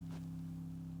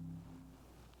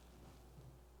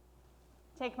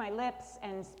Take my lips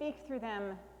and speak through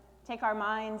them. Take our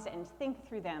minds and think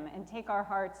through them, and take our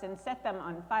hearts and set them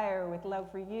on fire with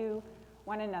love for you,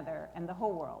 one another, and the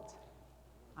whole world.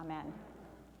 Amen.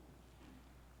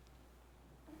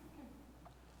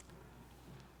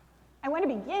 I want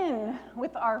to begin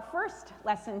with our first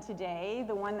lesson today,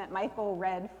 the one that Michael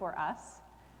read for us.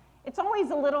 It's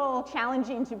always a little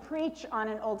challenging to preach on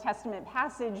an Old Testament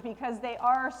passage because they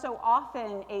are so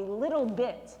often a little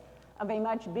bit of a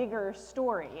much bigger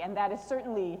story, and that is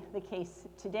certainly the case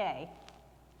today.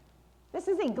 This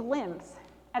is a glimpse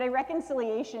at a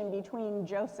reconciliation between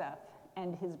Joseph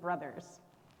and his brothers.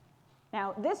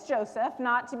 Now, this Joseph,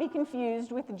 not to be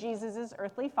confused with Jesus'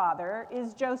 earthly father,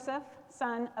 is Joseph,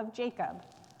 son of Jacob,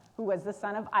 who was the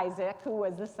son of Isaac, who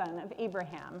was the son of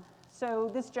Abraham. So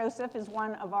this Joseph is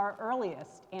one of our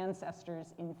earliest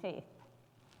ancestors in faith.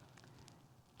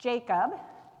 Jacob,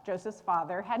 Joseph's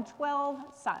father, had 12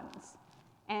 sons,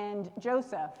 and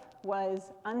Joseph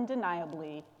was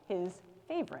undeniably his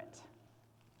favorite.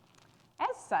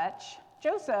 As such,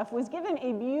 Joseph was given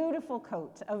a beautiful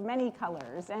coat of many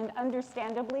colors, and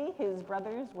understandably, his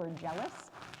brothers were jealous.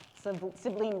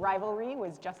 Sibling rivalry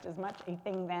was just as much a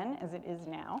thing then as it is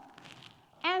now.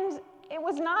 And it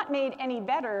was not made any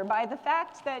better by the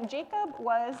fact that Jacob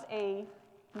was a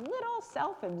little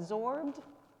self-absorbed,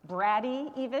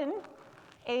 bratty even,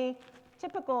 a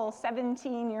typical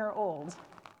 17-year-old,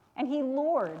 and he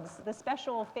lords the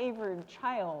special favored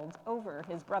child over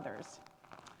his brothers.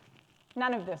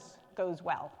 None of this goes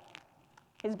well.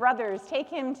 His brothers take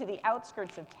him to the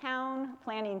outskirts of town,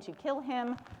 planning to kill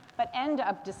him, but end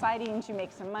up deciding to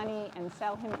make some money and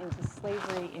sell him into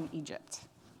slavery in Egypt.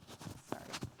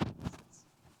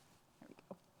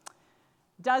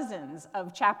 Dozens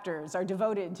of chapters are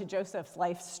devoted to Joseph's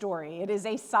life story. It is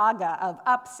a saga of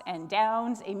ups and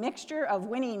downs, a mixture of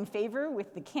winning favor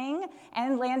with the king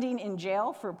and landing in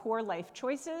jail for poor life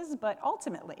choices, but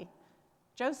ultimately,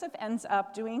 Joseph ends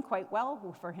up doing quite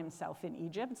well for himself in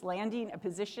Egypt, landing a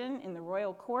position in the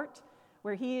royal court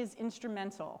where he is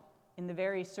instrumental in the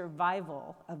very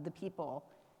survival of the people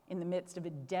in the midst of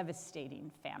a devastating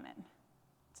famine.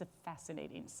 It's a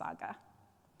fascinating saga.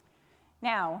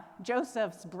 Now,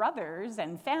 Joseph's brothers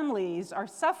and families are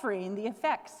suffering the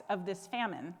effects of this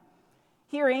famine.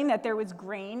 Hearing that there was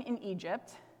grain in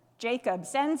Egypt, Jacob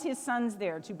sends his sons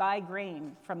there to buy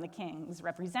grain from the king's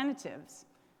representatives.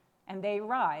 And they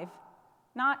arrive,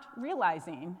 not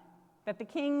realizing that the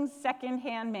king's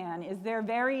second-hand man is their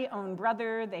very own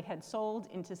brother they had sold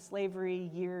into slavery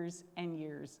years and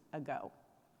years ago.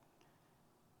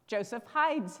 Joseph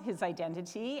hides his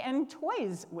identity and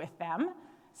toys with them,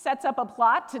 sets up a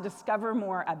plot to discover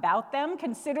more about them,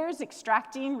 considers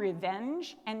extracting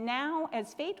revenge, and now,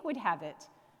 as fate would have it,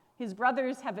 his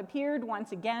brothers have appeared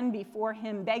once again before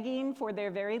him, begging for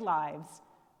their very lives,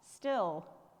 still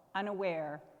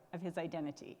unaware of his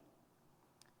identity.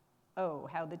 Oh,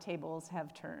 how the tables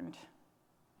have turned.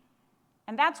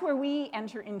 And that's where we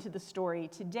enter into the story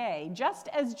today, just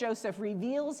as Joseph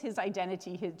reveals his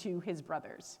identity to his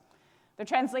brothers. The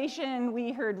translation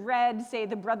we heard read say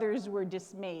the brothers were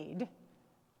dismayed.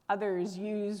 Others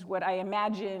use what I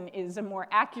imagine is a more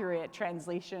accurate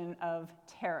translation of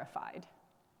terrified.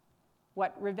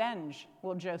 What revenge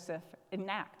will Joseph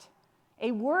enact?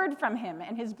 A word from him,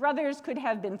 and his brothers could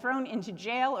have been thrown into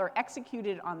jail or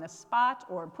executed on the spot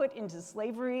or put into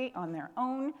slavery on their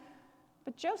own.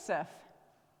 But Joseph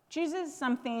chooses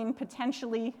something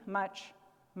potentially much,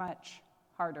 much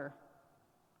harder.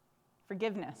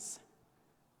 Forgiveness.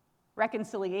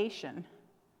 Reconciliation.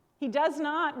 He does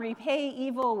not repay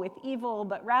evil with evil,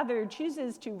 but rather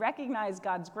chooses to recognize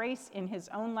God's grace in his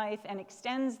own life and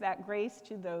extends that grace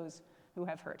to those who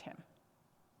have hurt him.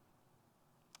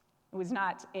 It was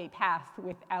not a path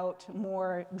without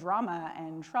more drama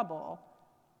and trouble,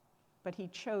 but he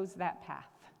chose that path.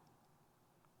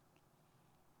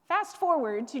 Fast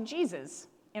forward to Jesus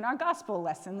in our gospel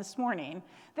lesson this morning.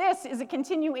 This is a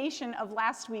continuation of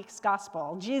last week's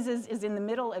gospel. Jesus is in the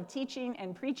middle of teaching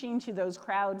and preaching to those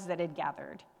crowds that had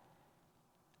gathered.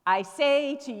 I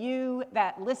say to you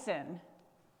that listen.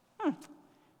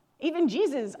 Even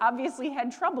Jesus obviously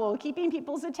had trouble keeping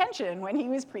people's attention when he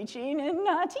was preaching and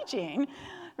teaching.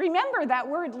 Remember that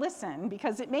word listen,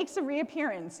 because it makes a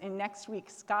reappearance in next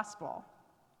week's gospel.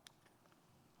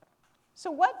 So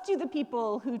what do the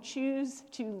people who choose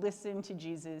to listen to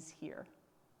Jesus hear?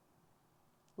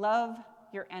 Love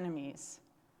your enemies.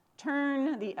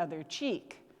 Turn the other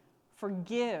cheek.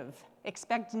 Forgive.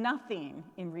 Expect nothing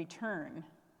in return.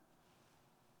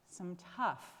 Some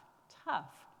tough,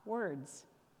 tough words.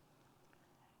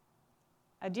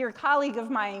 A dear colleague of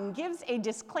mine gives a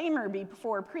disclaimer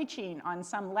before preaching on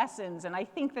some lessons, and I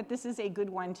think that this is a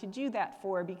good one to do that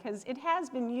for because it has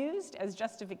been used as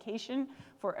justification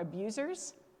for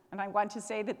abusers, and I want to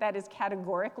say that that is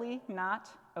categorically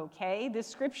not okay. This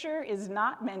scripture is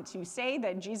not meant to say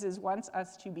that Jesus wants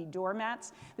us to be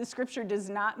doormats. This scripture does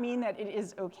not mean that it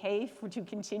is okay to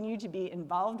continue to be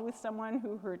involved with someone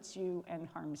who hurts you and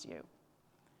harms you.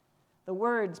 The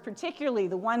words, particularly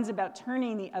the ones about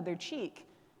turning the other cheek,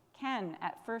 can,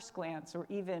 at first glance, or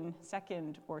even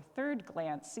second or third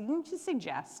glance, seem to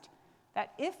suggest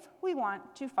that if we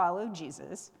want to follow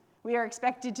Jesus, we are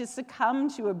expected to succumb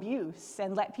to abuse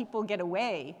and let people get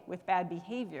away with bad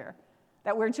behavior,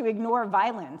 that we're to ignore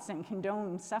violence and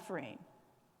condone suffering.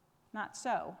 Not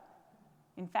so.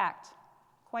 In fact,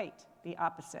 quite the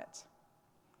opposite.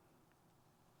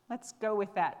 Let's go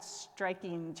with that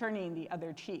turning the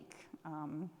other cheek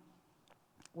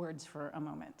words for a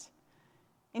moment.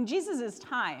 In Jesus'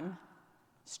 time,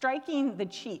 striking the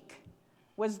cheek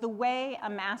was the way a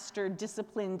master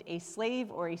disciplined a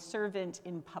slave or a servant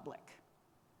in public,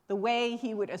 the way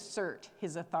he would assert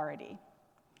his authority.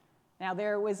 Now,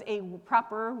 there was a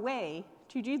proper way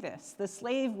to do this. The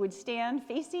slave would stand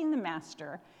facing the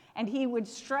master, and he would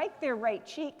strike their right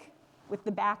cheek with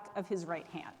the back of his right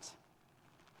hand.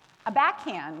 A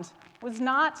backhand was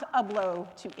not a blow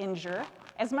to injure,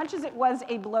 as much as it was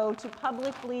a blow to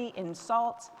publicly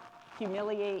insult,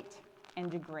 humiliate, and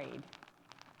degrade.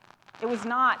 It was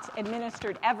not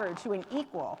administered ever to an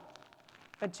equal,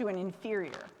 but to an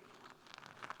inferior.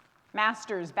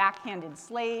 Masters backhanded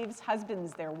slaves,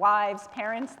 husbands their wives,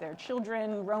 parents their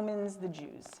children, Romans the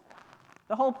Jews.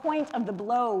 The whole point of the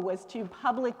blow was to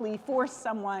publicly force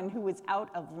someone who was out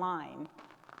of line,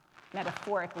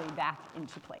 metaphorically back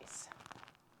into place.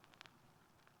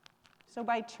 So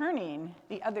by turning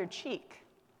the other cheek,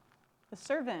 the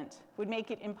servant would make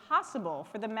it impossible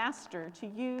for the master to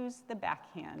use the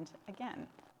backhand again.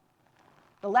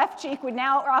 The left cheek would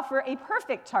now offer a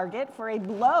perfect target for a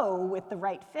blow with the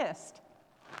right fist,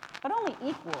 but only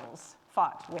equals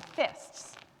fought with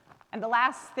fists. And the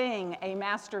last thing a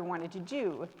master wanted to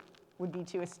do would be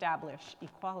to establish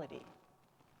equality.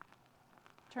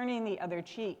 Turning the other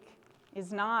cheek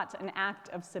is not an act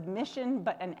of submission,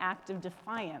 but an act of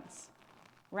defiance,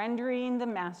 rendering the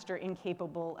master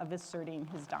incapable of asserting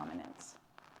his dominance.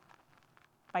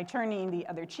 By turning the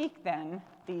other cheek, then,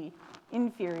 the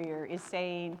inferior is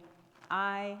saying,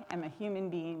 I am a human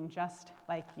being just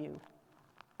like you.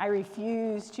 I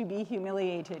refuse to be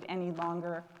humiliated any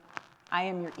longer. I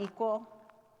am your equal.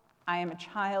 I am a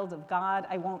child of God.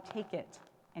 I won't take it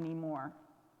anymore.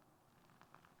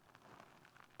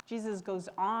 Jesus goes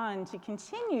on to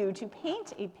continue to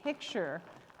paint a picture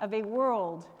of a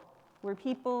world where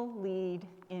people lead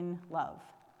in love.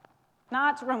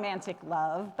 Not romantic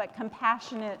love, but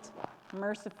compassionate,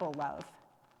 merciful love.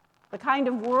 The kind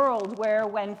of world where,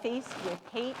 when faced with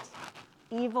hate,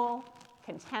 evil,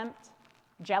 contempt,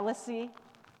 jealousy,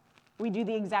 we do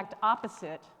the exact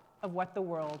opposite of what the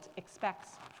world expects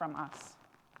from us.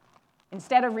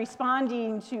 Instead of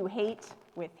responding to hate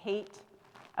with hate,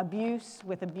 abuse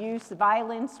with abuse,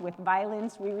 violence with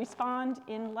violence, we respond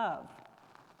in love.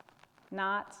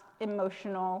 Not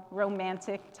emotional,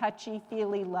 romantic,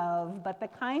 touchy-feely love, but the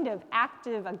kind of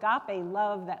active agape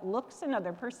love that looks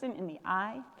another person in the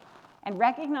eye and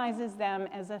recognizes them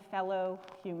as a fellow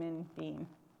human being.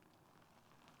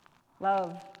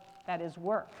 Love that is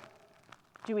work,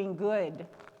 doing good,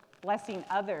 blessing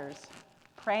others,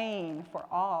 praying for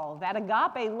all. That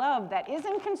agape love that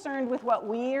isn't concerned with what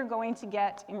we are going to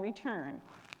get in return,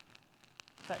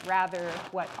 but rather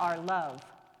what our love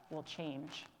will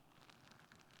change.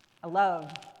 A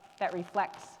love that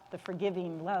reflects the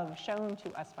forgiving love shown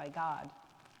to us by God.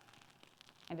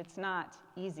 And it's not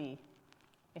easy.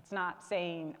 It's not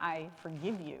saying, I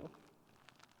forgive you,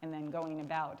 and then going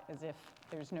about as if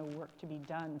there's no work to be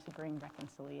done to bring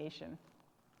reconciliation.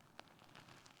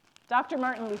 Dr.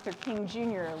 Martin Luther King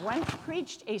Jr. once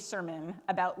preached a sermon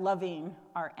about loving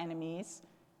our enemies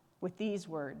with these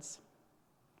words: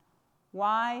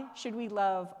 why should we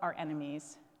love our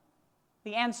enemies?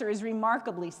 The answer is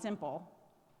remarkably simple.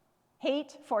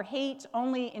 Hate for hate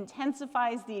only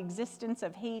intensifies the existence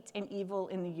of hate and evil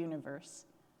in the universe.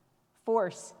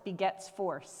 Force begets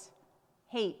force.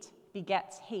 Hate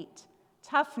begets hate.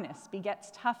 Toughness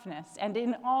begets toughness. And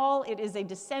in all, it is a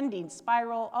descending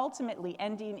spiral, ultimately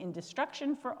ending in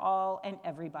destruction for all and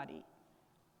everybody.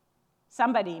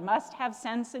 Somebody must have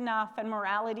sense enough and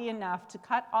morality enough to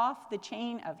cut off the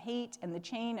chain of hate and the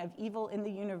chain of evil in the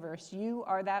universe. You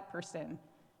are that person,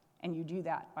 and you do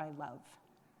that by love.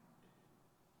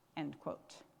 End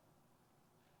quote.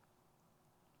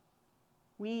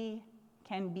 we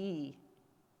can be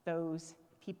those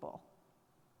people.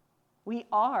 We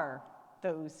are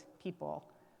those people,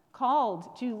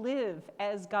 called to live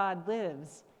as God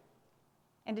lives.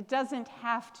 And it doesn't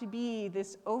have to be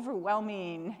this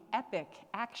overwhelming, epic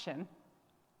action.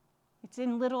 It's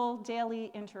in little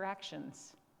daily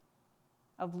interactions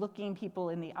of looking people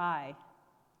in the eye,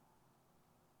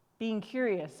 being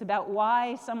curious about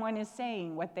why someone is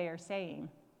saying what they are saying,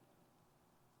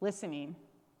 listening,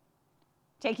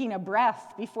 taking a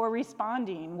breath before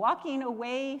responding, walking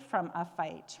away from a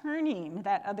fight, turning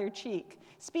that other cheek,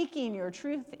 speaking your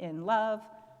truth in love,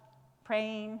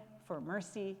 praying for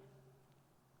mercy.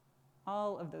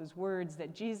 All of those words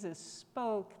that Jesus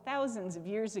spoke thousands of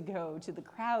years ago to the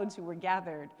crowds who were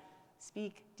gathered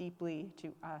speak deeply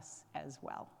to us as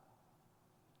well.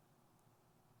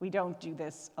 We don't do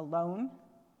this alone.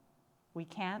 We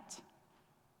can't.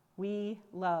 We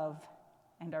love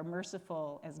and are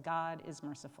merciful as God is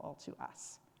merciful to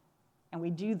us. And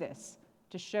we do this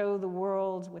to show the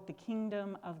world what the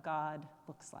kingdom of God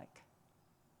looks like.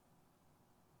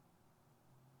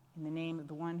 In the name of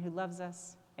the one who loves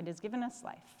us and has given us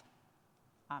life.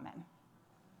 Amen.